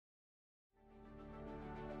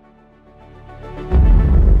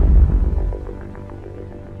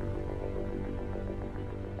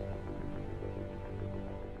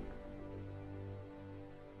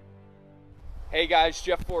Hey guys,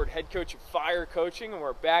 Jeff Ford, head coach of Fire Coaching, and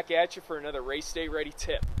we're back at you for another race day ready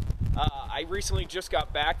tip. I recently just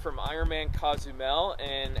got back from Ironman Cozumel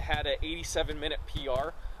and had an 87-minute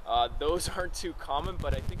PR. Those aren't too common,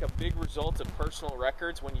 but I think a big result of personal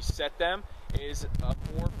records when you set them is a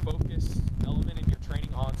more focused element in your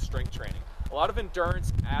training on strength training. A lot of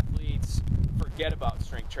endurance athletes forget about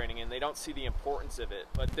strength training and they don't see the importance of it,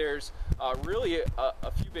 but there's really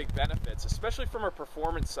a few big benefits, especially from a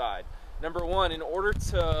performance side. Number one, in order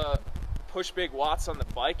to push big watts on the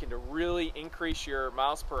bike and to really increase your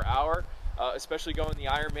miles per hour, especially going the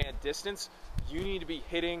Ironman distance, you need to be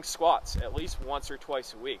hitting squats at least once or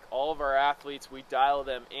twice a week. All of our athletes, we dial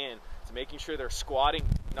them in to making sure they're squatting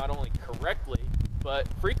not only correctly, but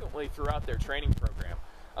frequently throughout their training program.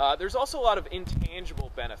 There's also a lot of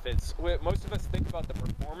intangible benefits. Most of us think about the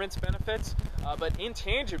performance benefits, but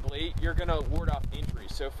intangibly, you're going to ward off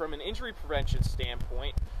injuries. So from an injury prevention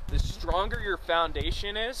standpoint, the stronger your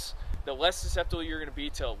foundation is, the less susceptible you're going to be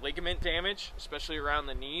to ligament damage, especially around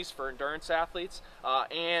the knees for endurance athletes,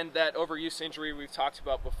 and that overuse injury we've talked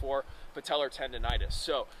about before, patellar tendonitis.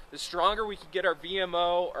 So the stronger we can get our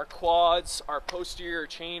VMO, our quads, our posterior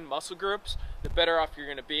chain muscle groups, the better off you're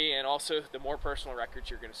going to be, and also the more personal records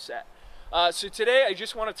you're going to set. So today I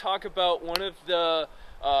just want to talk about one of the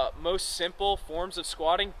most simple forms of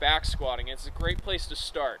squatting, back squatting. It's a great place to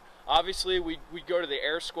start. Obviously, we go to the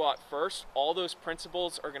air squat first. All those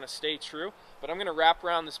principles are going to stay true, but I'm going to wrap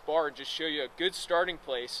around this bar and just show you a good starting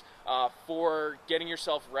place for getting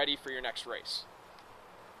yourself ready for your next race.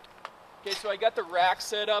 Okay, so I got the rack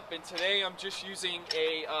set up, and today I'm just using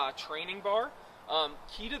a training bar.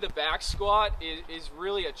 Key to the back squat is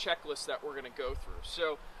really a checklist that we're going to go through.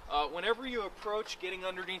 So whenever you approach getting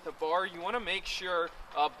underneath a bar, you want to make sure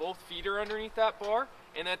both feet are underneath that bar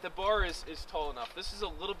and that the bar is tall enough. This is a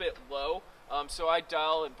little bit low, so I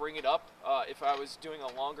dial and bring it up if I was doing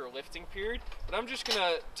a longer lifting period. But I'm just going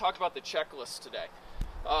to talk about the checklist today.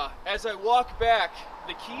 As I walk back,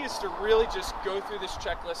 the key is to really just go through this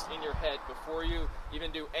checklist in your head before you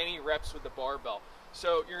even do any reps with the barbell.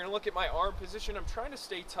 So you're going to look at my arm position. I'm trying to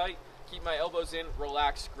stay tight, keep my elbows in,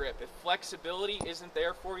 relaxed grip. If flexibility isn't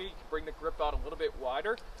there for you, you can bring the grip out a little bit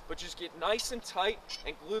wider, but just get nice and tight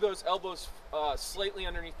and glue those elbows slightly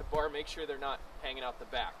underneath the bar. Make sure they're not hanging out the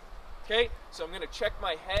back. Okay, so I'm going to check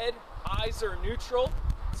my head. Eyes are neutral.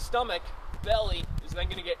 Stomach, belly is then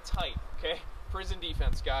going to get tight. Okay, prison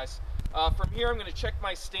defense, guys. From here, I'm going to check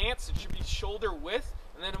my stance. It should be shoulder width,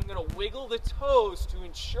 and then I'm going to wiggle the toes to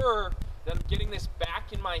ensure that I'm getting this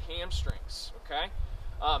back in my hamstrings, okay?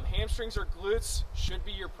 Hamstrings or glutes should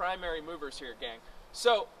be your primary movers here, gang.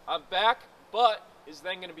 So I'm back, butt is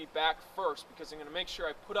then gonna be back first because I'm gonna make sure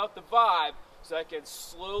I put out the vibe so I can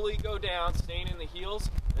slowly go down, staying in the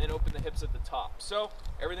heels, and then open the hips at the top. So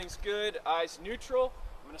everything's good, eyes neutral.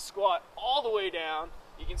 I'm gonna squat all the way down.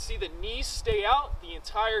 You can see the knees stay out the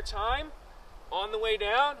entire time, on the way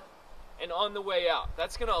down and on the way out.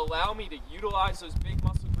 That's gonna allow me to utilize those big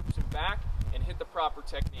muscle groups in back and hit the proper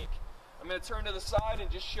technique. I'm going to turn to the side and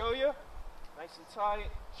just show you. Nice and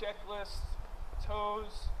tight, checklist,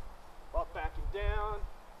 toes, up, back, and down.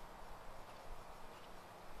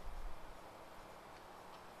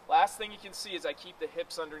 Last thing you can see is I keep the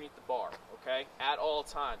hips underneath the bar, okay, at all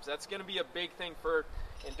times. That's going to be a big thing for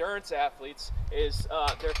endurance athletes is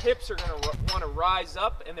their hips are going to want to rise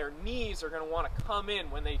up and their knees are going to want to come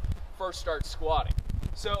in when they first start squatting.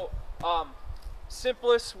 So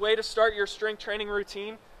simplest way to start your strength training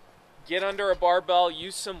routine, get under a barbell,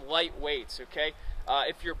 use some light weights, okay?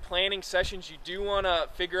 If you're planning sessions, you do want to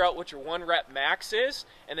figure out what your 1 rep max is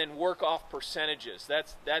and then work off percentages.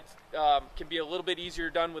 That can be a little bit easier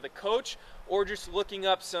done with a coach or just looking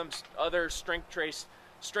up some other strength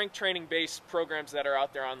training based programs that are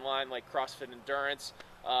out there online like CrossFit Endurance,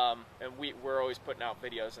 and we're always putting out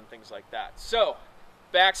videos and things like that. So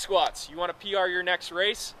back squats, you want to PR your next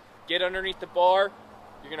race, get underneath the bar,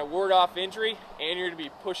 you're going to ward off injury, and you're going to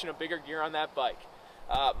be pushing a bigger gear on that bike.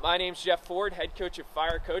 My name's Jeff Ford, head coach of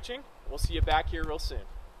Fire Coaching. We'll see you back here real soon.